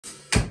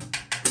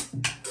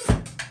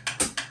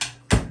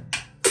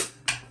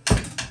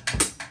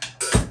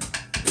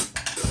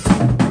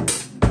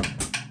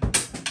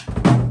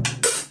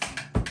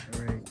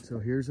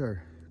here's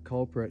our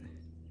culprit.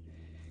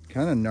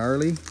 Kind of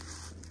gnarly.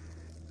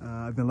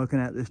 I've been looking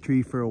at this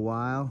tree for a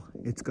while.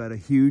 It's got a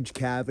huge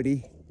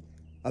cavity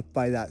up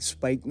by that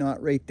spike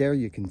knot right there.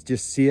 You can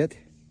just see it.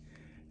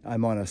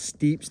 I'm on a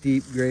steep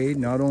grade.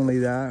 Not only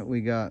that,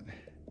 we got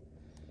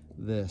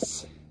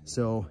this.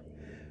 So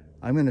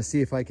I'm gonna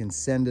see if I can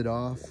send it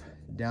off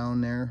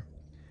down there.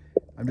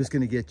 I'm just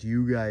gonna get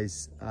you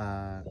guys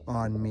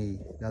on me.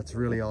 That's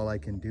really all I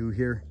can do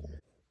here.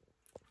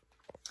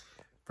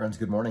 Friends,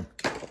 good morning.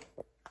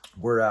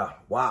 We're,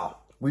 wow,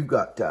 we've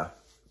got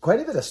quite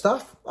a bit of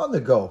stuff on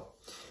the go.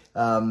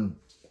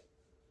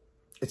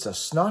 It's a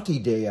snotty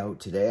day out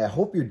today. I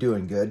hope you're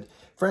doing good.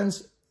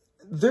 Friends,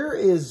 there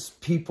is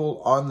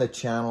people on the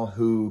channel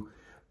who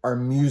are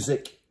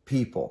music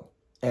people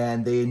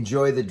and they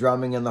enjoy the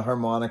drumming and the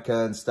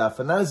harmonica and stuff.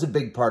 And that is a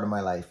big part of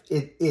my life.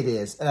 It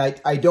is. And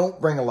I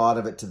don't bring a lot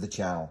of it to the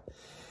channel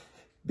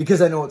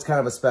because I know it's kind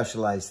of a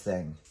specialized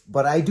thing,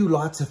 but I do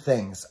lots of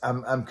things.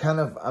 I'm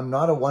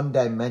not a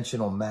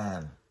one-dimensional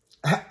man.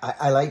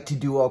 I like to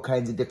do all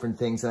kinds of different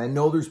things. And I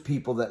know there's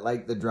people that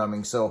like the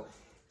drumming. So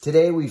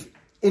today we've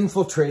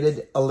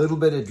infiltrated a little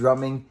bit of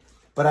drumming,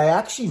 but I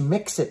actually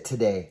mix it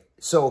today.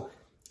 So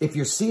if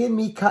you're seeing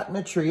me cutting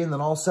a tree and then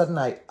all of a sudden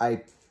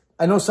I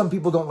know some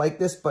people don't like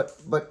this, but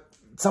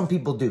some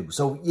people do.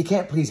 So you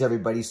can't please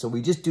everybody. So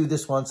we just do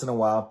this once in a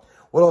while.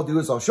 What I'll do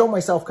is I'll show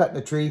myself cutting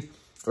a tree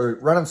or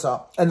running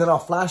saw, and then I'll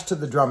flash to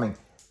the drumming.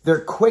 They're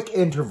quick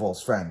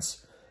intervals,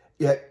 friends.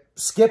 Yeah,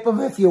 skip them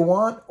if you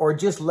want, or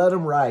just let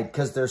them ride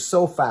because they're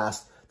so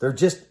fast. They're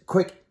just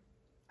quick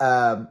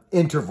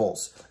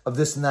intervals of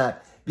this and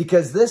that.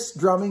 Because this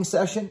drumming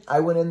session,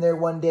 I went in there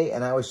one day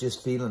and I was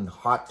just feeling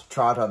hot to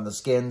trot on the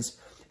skins.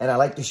 And I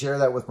like to share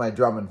that with my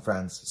drumming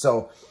friends.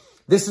 So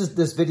this is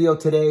this video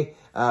today.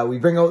 We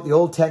bring out the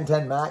old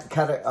 1010 mat,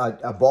 cut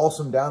a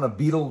balsam down, a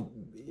beetle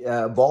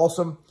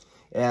balsam.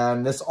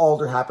 And this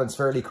alder happens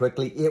fairly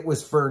quickly. It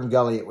was Fern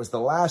Gully. It was the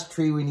last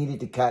tree we needed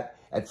to cut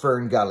at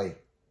Fern Gully.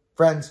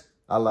 Friends,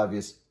 I love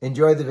yous.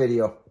 Enjoy the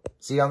video.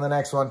 See you on the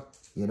next one.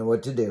 You know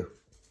what to do.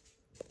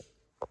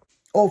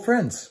 Oh,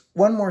 friends,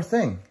 one more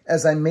thing.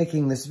 As I'm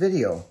making this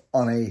video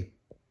on a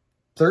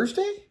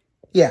Thursday?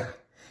 Yeah.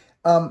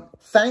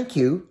 Thank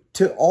you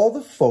to all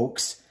the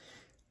folks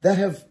that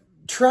have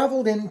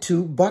traveled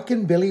into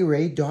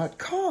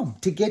buckandbillyray.com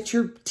to get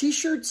your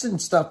t-shirts and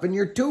stuff and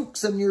your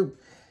toques and your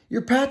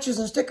patches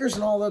and stickers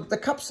and all the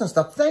cups and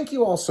stuff. Thank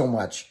you all so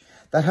much.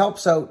 That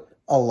helps out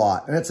a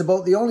lot. And it's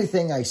about the only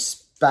thing I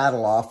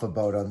spattle off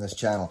about on this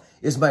channel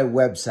is my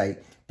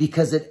website,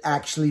 because it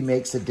actually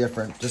makes a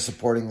difference to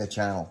supporting the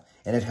channel.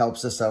 And it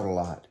helps us out a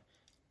lot.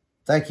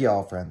 Thank you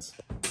all, friends.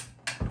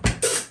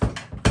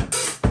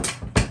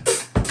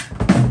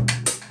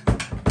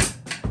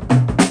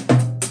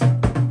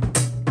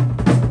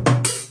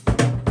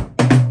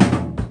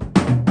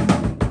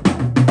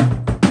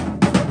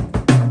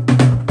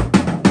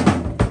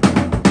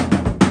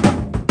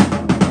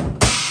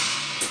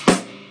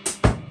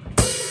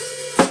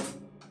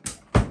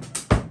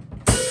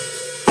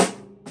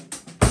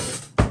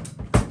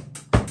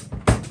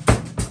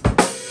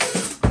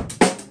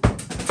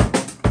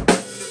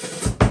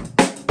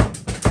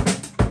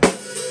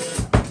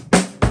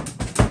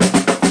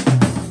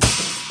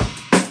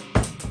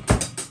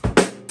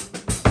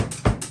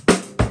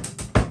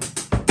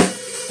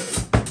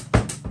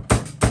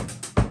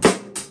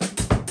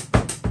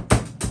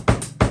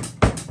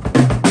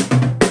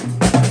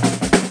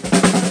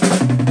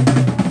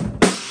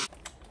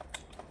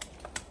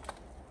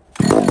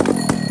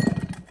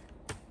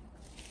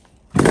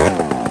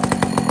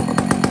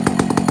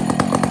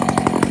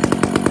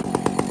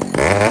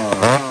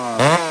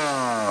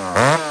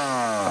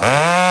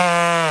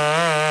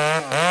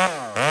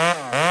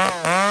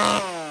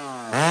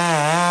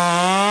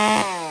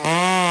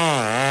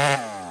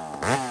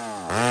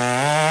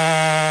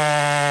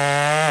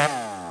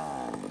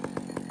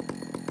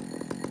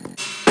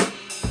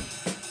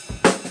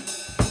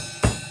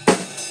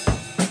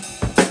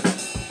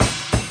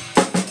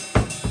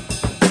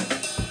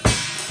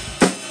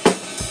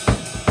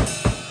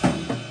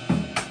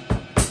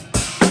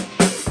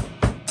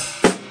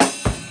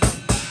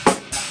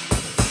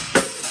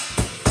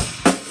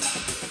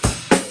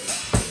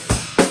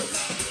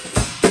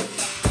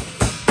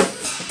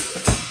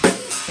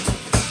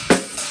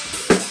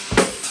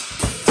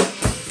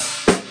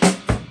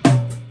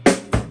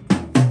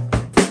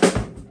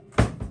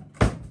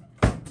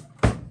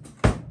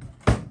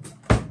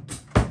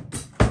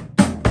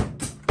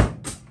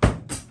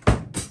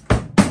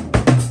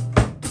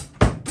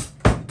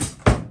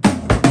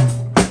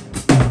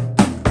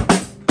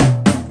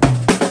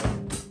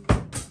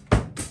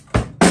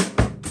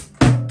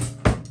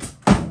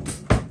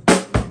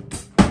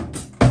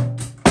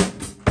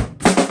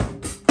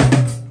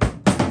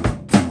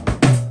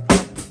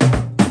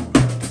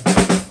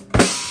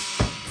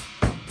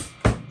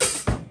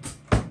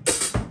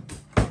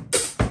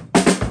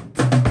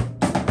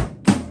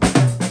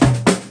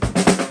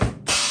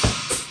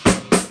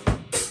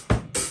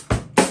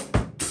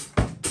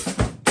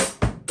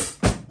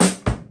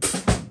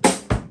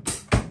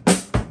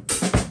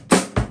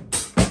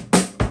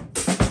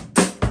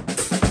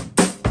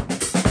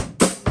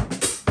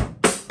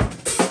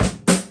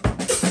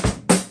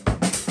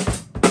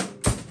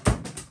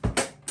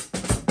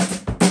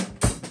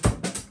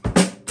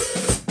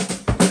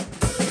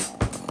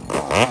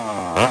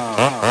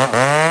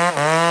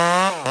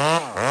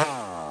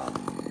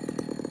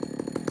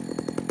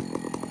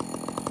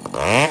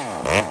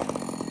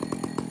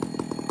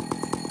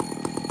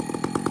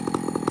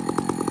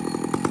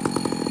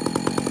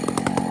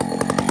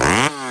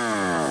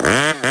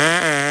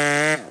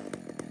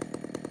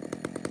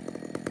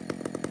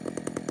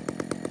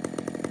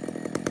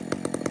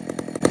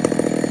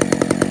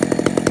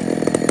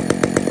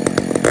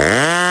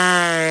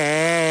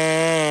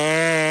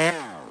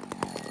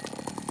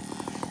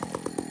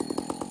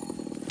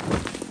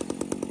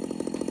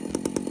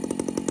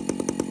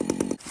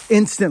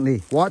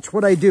 instantly. Watch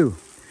what I do.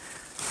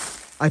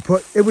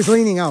 It was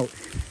leaning out.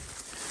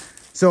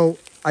 So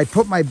I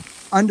put my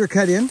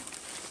undercut in,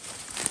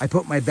 I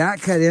put my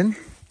back cut in,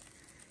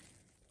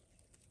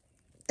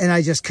 and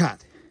I just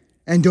cut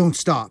and don't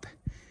stop.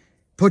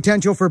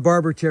 Potential for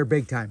barber chair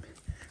big time.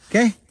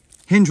 Okay,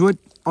 hinge wood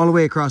all the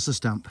way across the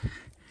stump.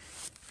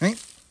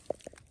 Right?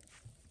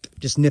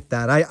 Just nip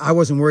that. I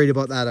wasn't worried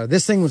about that.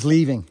 This thing was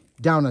leaving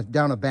down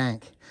a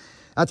bank.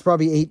 That's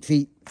probably 8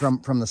 feet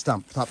from the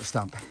stump, top of the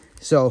stump.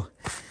 So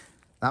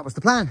that was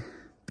the plan.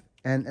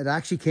 And it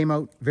actually came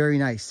out very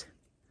nice.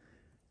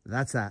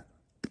 That's that.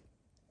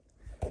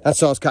 That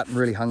saw's cutting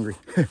really hungry.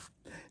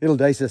 It'll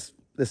dice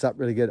this up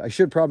really good. I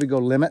should probably go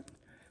limit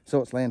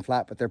so it's laying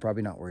flat, but they're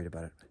probably not worried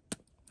about it.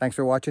 Thanks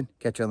for watching.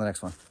 Catch you on the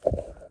next one.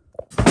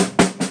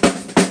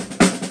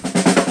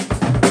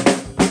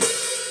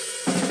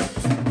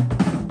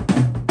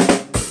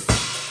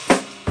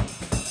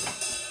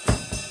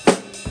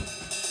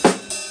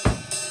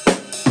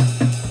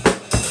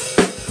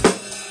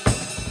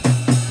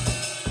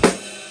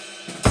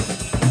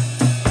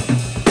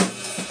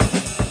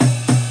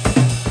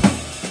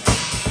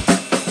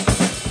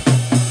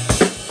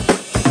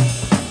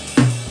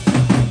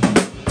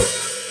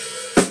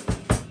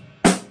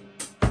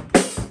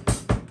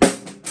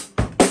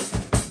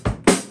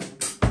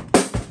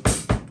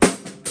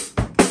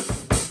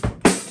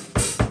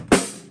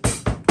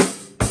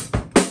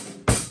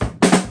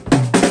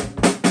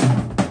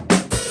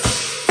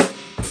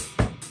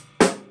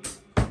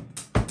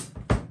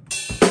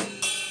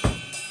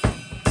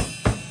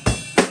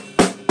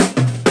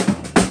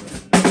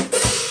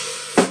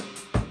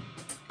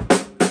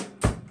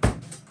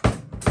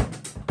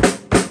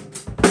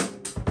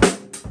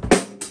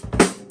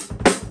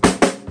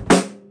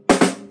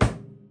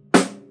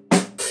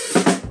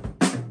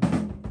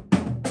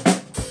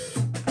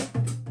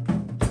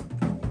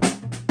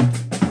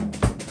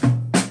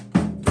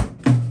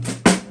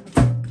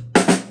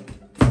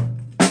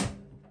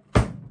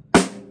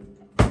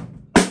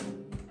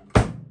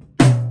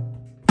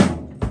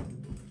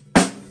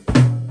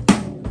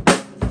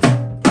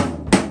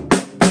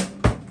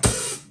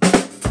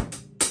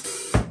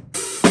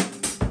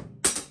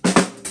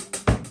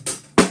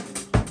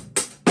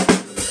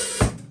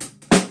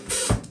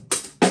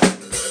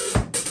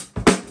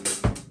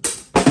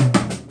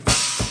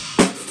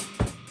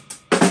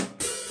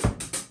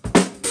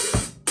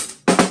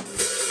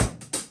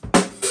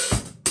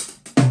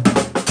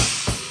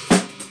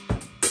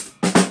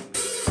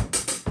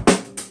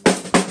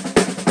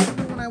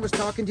 Was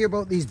talking to you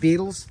about these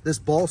beetles, this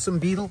balsam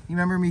beetle. You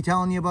remember me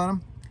telling you about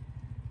them?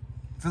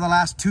 For the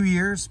last 2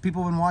 years,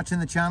 people have been watching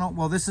the channel.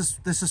 Well, this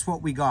is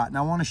what we got. And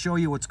I want to show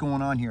you what's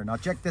going on here. Now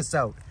check this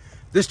out.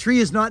 This tree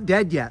is not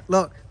dead yet.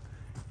 Look,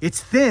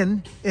 it's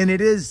thin and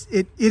it is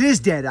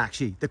dead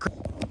actually.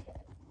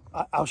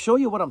 I'll show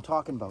you what I'm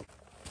talking about.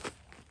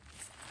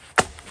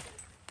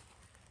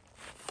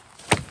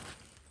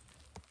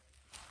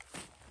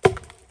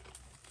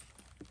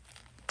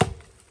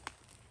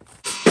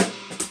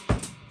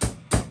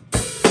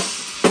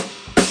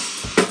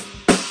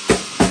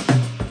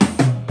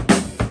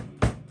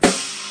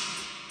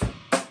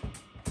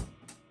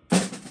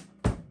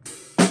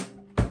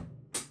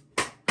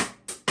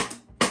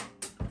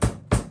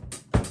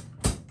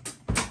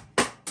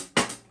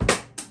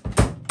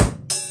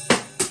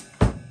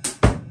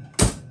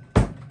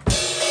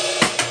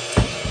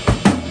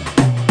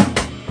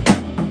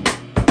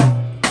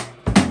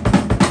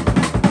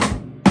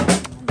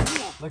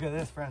 Look at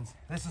this, friends.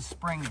 This is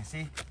spring, you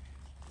see?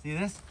 See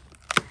this?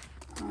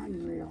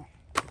 Unreal.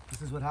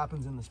 This is what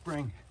happens in the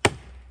spring.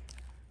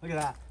 Look at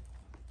that.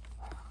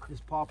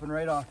 Just popping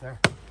right off there.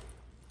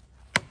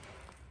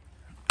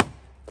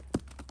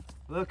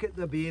 Look at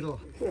the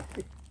beetle. Isn't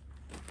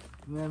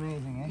that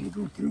amazing, eh? You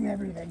go through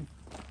everything.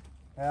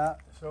 Yeah,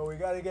 so we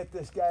got to get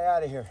this guy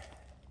out of here.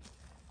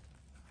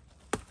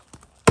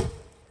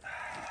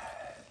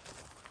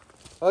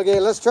 Okay,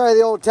 let's try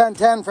the old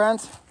 10-10,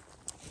 friends.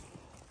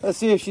 Let's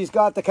see if she's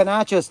got the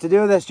canachas to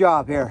do this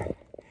job here.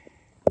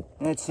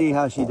 Let's see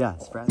how she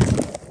does, friends.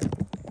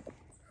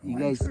 You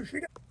guys...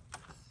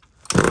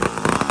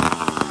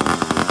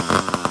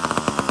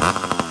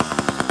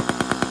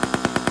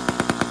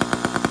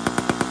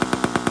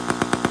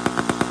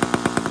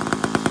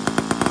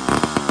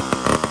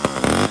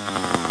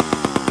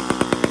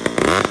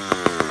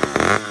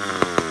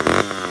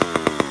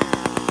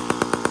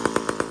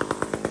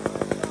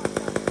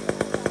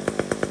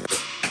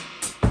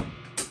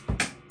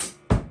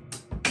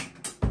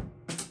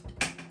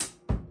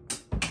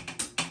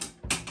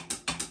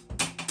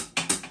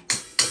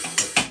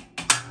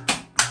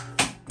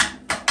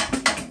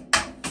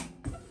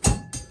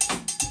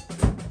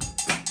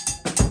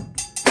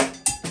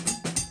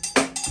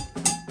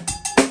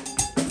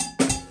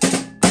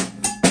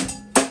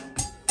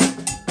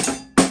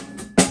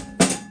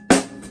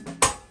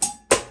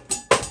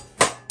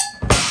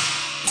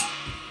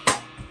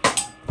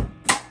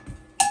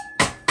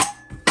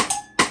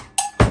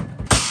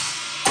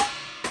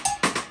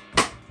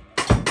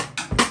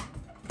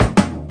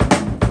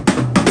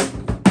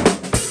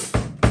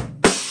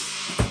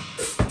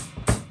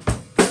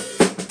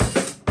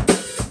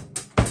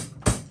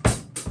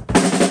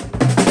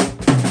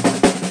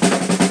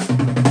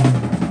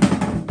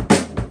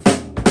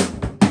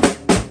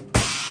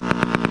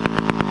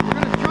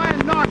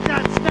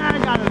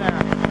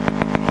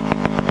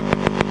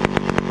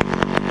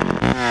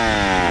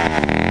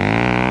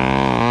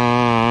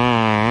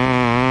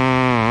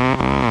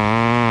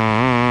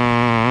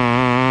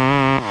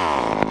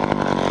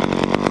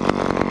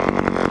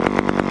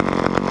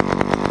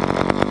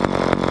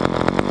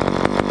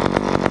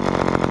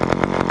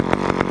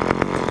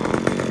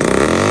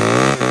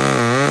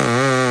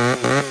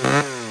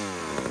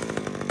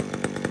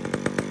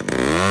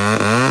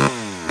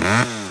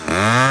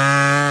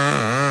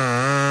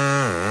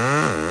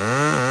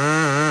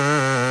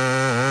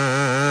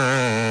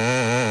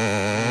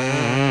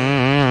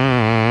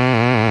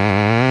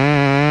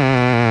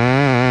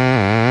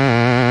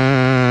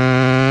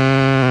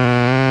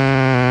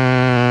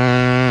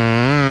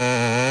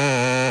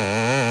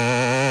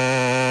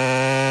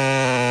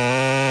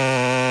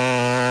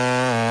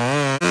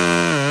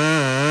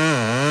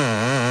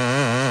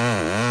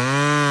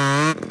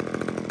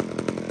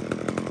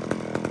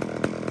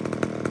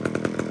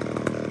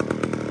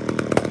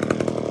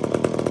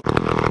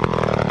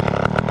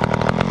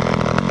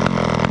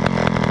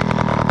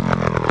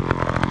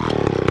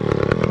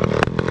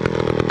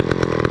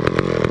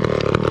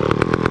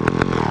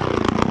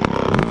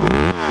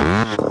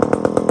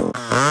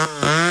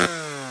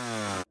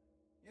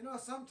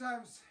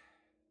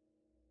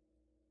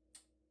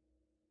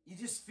 you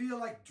just feel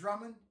like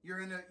drumming. You're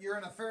in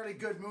a fairly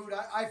good mood.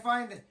 I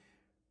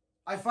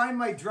find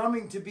my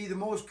drumming to be the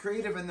most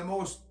creative and the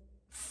most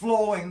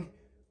flowing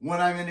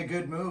when I'm in a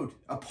good mood,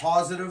 a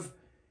positive,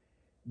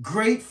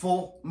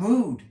 grateful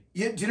mood.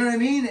 Do you know what I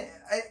mean?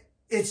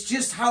 It's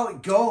just how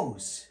it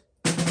goes.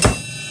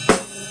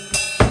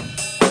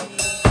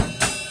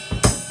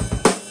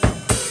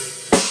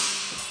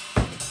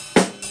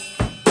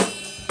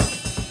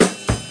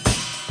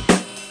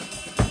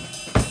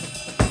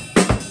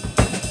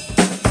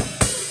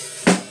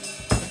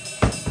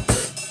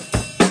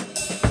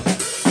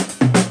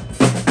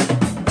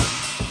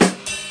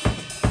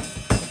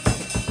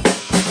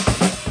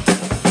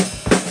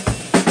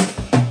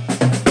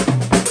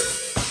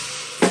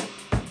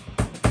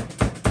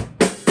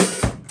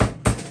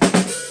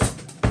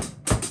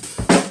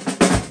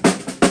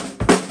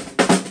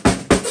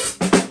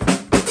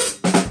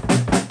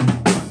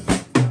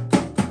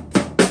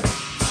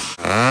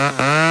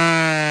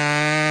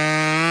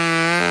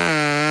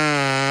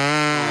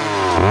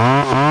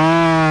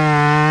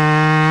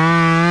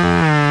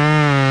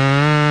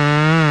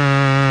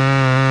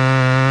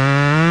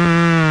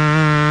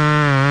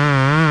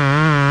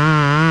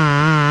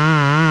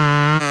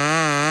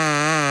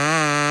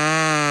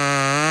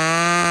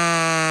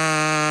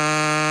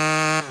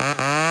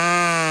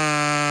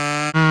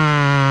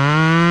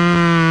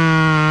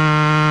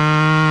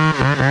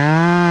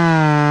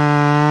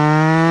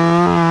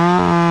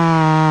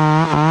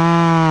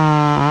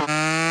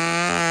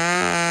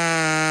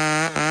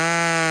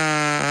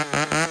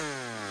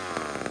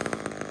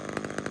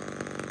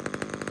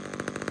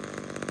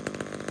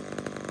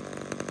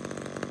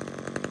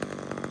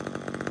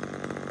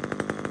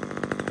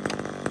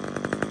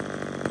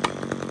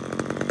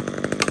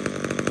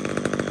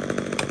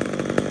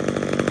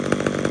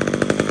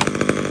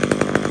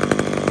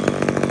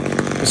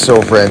 So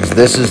friends,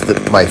 this is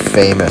my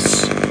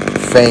famous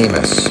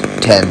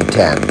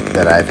 1010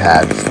 that I've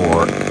had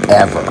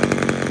forever.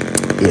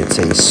 It's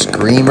a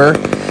screamer.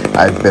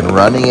 I've been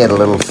running it a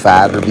little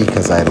fatter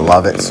because I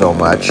love it so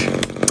much.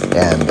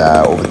 And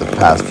over the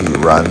past few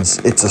runs,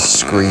 it's a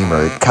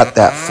screamer. It cut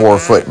that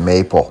 4-foot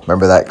maple.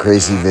 Remember that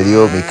crazy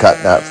video of me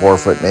cutting that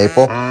 4-foot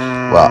maple?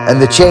 Well,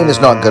 and the chain is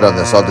not good on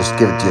this. I'll just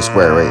give it to you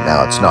square right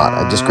now. It's not.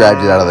 I just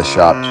grabbed it out of the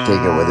shop to take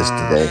it with us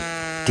today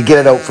to get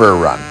it out for a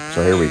run.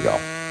 So here we go.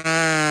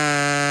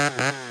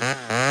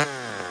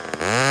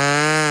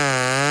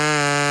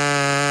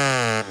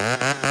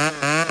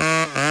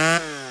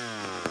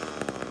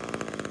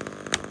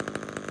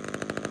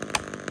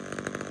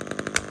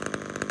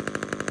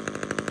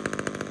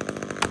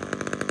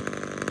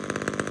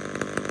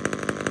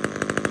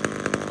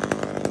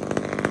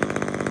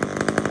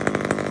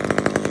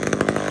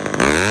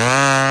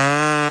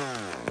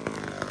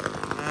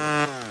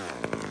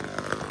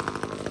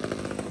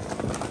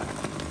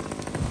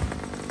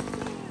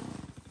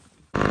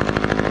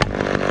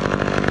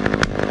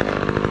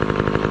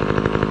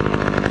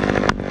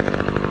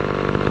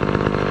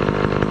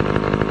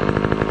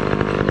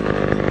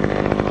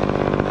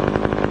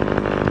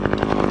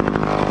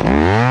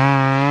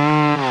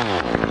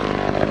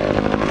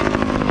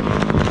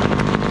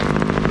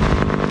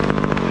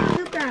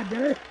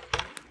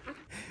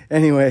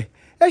 Anyway,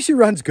 she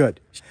runs good.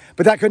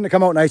 But that couldn't have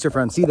come out nicer,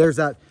 friends. See, there's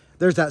that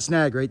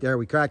snag right there.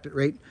 We cracked it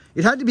right.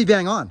 It had to be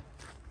bang on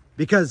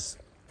because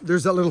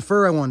there's that little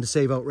fur I wanted to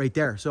save out right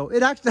there. So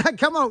it actually had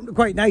come out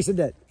quite nice,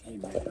 didn't it?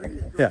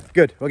 Yeah,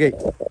 good. Okay.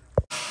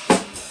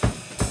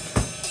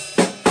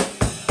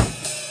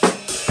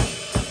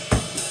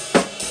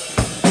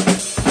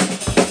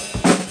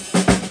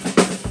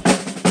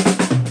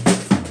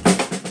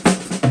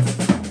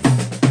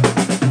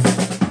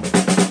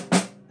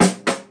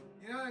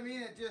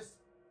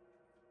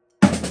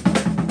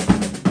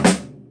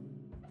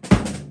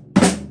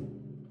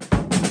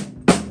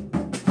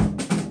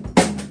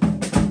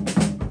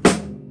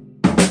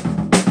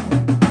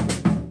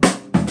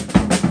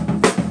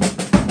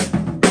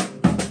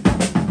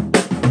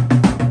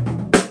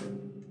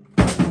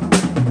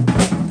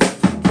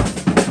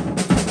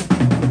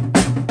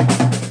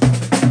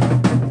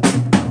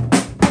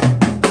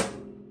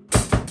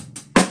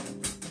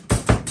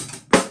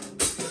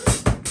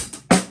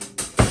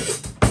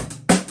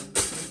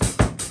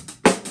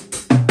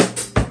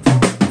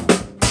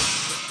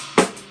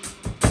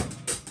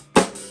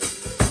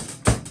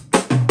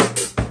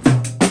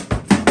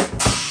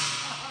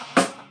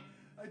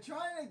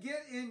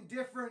 Get in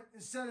different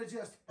instead of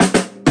just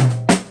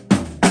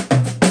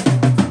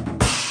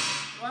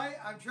right.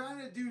 I'm trying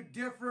to do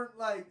different,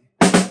 like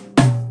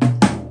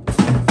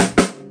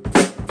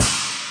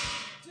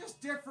just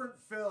different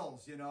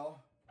fills, you know.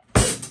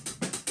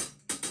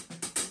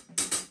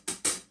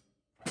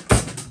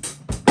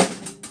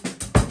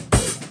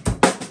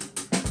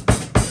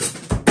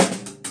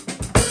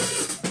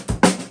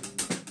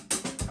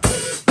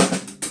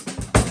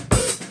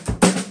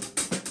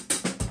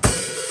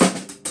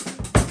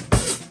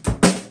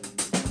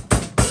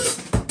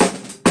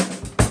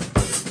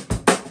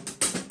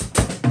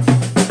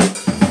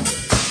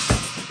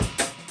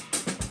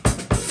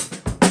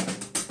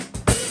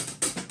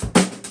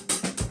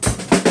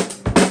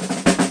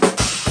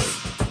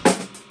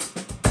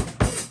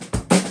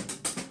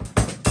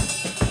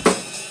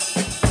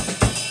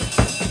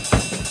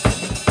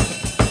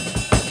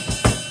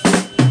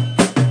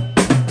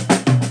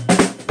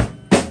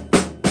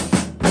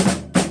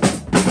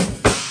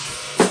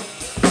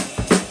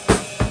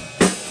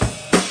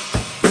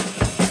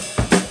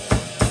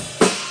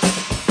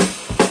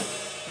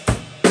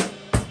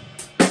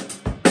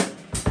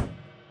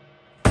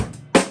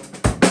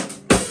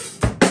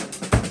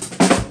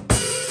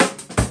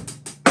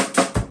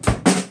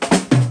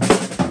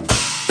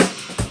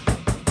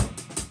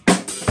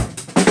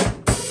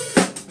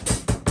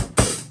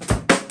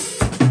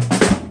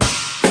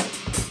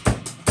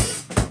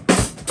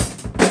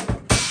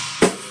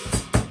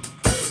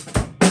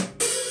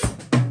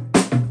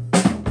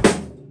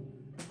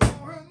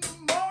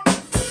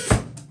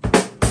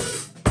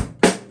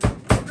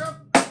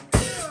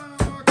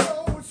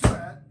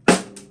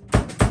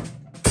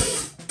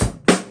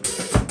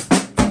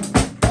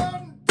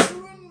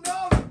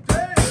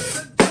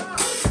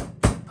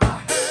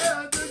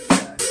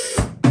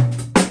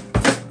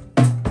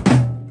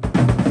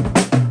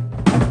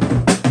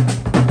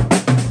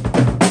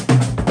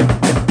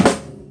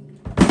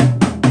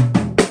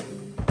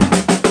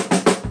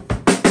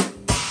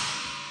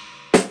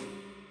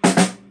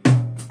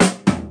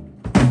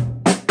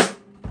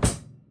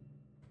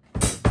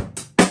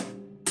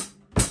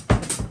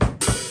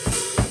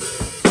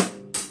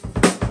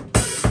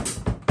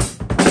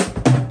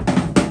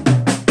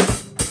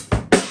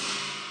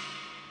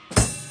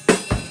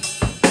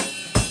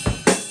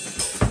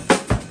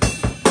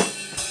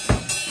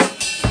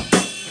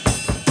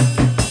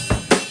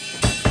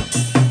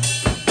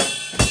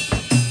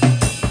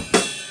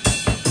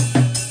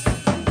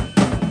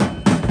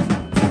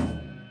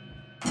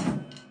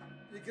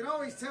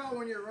 tell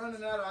when you're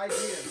running out of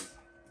ideas.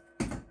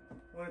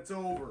 When it's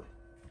over.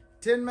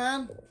 Tin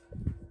Man.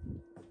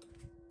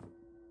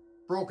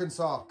 Broken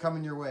saw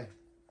coming your way.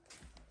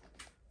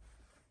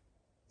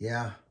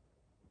 Yeah.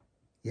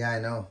 Yeah, I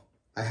know.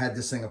 I had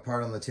this thing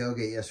apart on the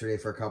tailgate yesterday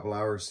for a couple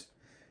hours.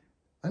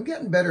 I'm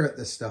getting better at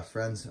this stuff,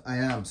 friends. I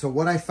am. So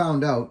what I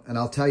found out, and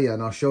I'll tell you,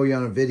 and I'll show you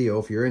on a video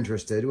if you're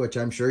interested, which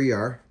I'm sure you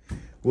are.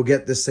 We'll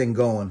get this thing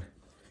going.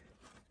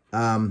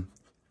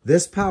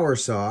 This power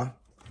saw,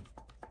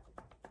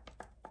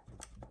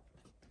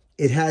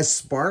 it has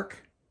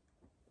spark,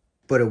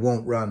 but it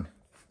won't run.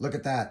 Look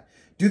at that.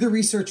 Do the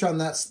research on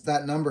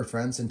that number,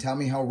 friends, and tell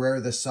me how rare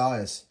this saw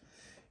is.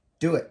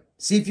 Do it.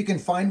 See if you can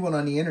find one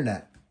on the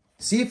internet.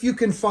 See if you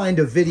can find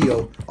a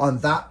video on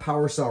that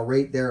power saw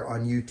right there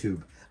on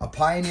YouTube. A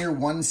Pioneer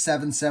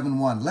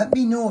 1771. Let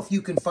me know if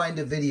you can find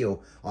a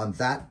video on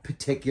that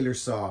particular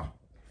saw.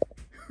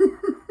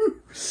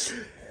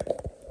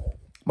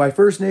 My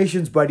First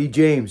Nations buddy,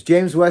 James.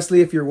 James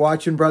Wesley, if you're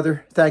watching,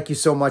 brother, thank you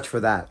so much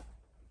for that.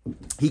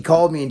 He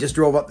called me and just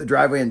drove up the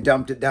driveway and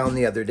dumped it down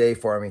the other day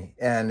for me.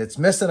 And it's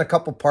missing a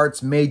couple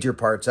parts, major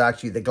parts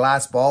actually. The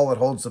glass ball that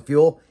holds the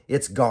fuel,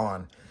 it's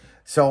gone.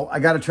 So I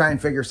got to try and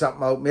figure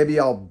something out. Maybe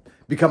I'll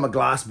become a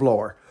glass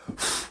blower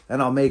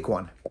and I'll make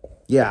one.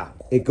 Yeah,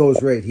 it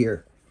goes right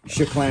here.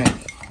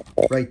 Shaklank,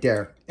 right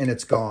there. And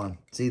it's gone.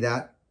 See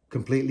that?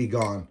 Completely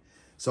gone.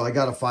 So I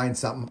got to find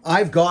something.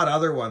 I've got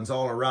other ones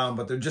all around,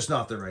 but they're just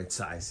not the right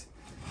size.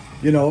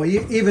 You know,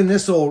 even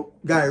this old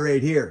guy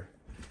right here.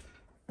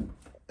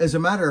 As a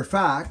matter of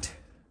fact,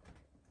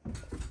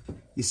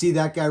 you see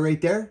that guy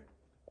right there?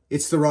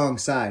 It's the wrong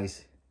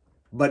size.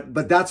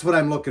 But that's what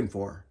I'm looking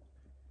for.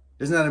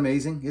 Isn't that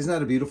amazing? Isn't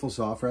that a beautiful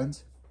saw,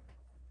 friends?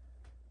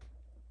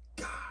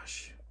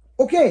 Gosh.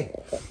 Okay,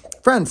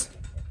 friends.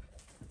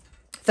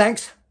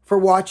 Thanks for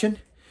watching.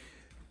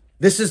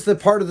 This is the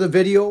part of the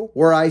video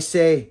where I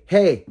say,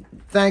 hey,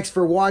 thanks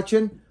for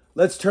watching.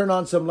 Let's turn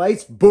on some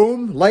lights.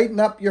 Boom, lighten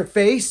up your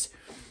face.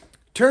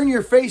 Turn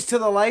your face to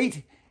the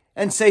light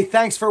and say,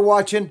 thanks for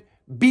watching.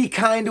 Be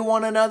kind to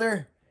one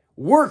another.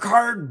 Work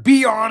hard.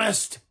 Be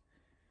honest.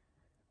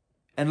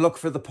 And look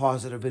for the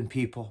positive in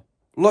people.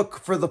 Look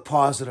for the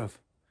positive.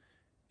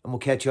 And we'll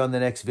catch you on the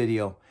next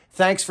video.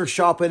 Thanks for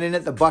shopping in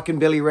at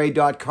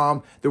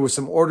thebuckandbillyray.com. There was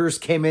some orders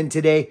came in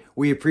today.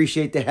 We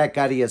appreciate the heck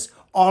out of you.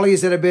 All of you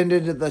that have been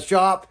into the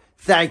shop,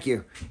 thank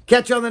you.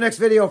 Catch you on the next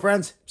video,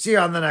 friends. See you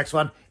on the next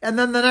one. And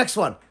then the next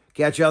one.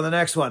 Catch you on the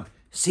next one.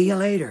 See you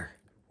later.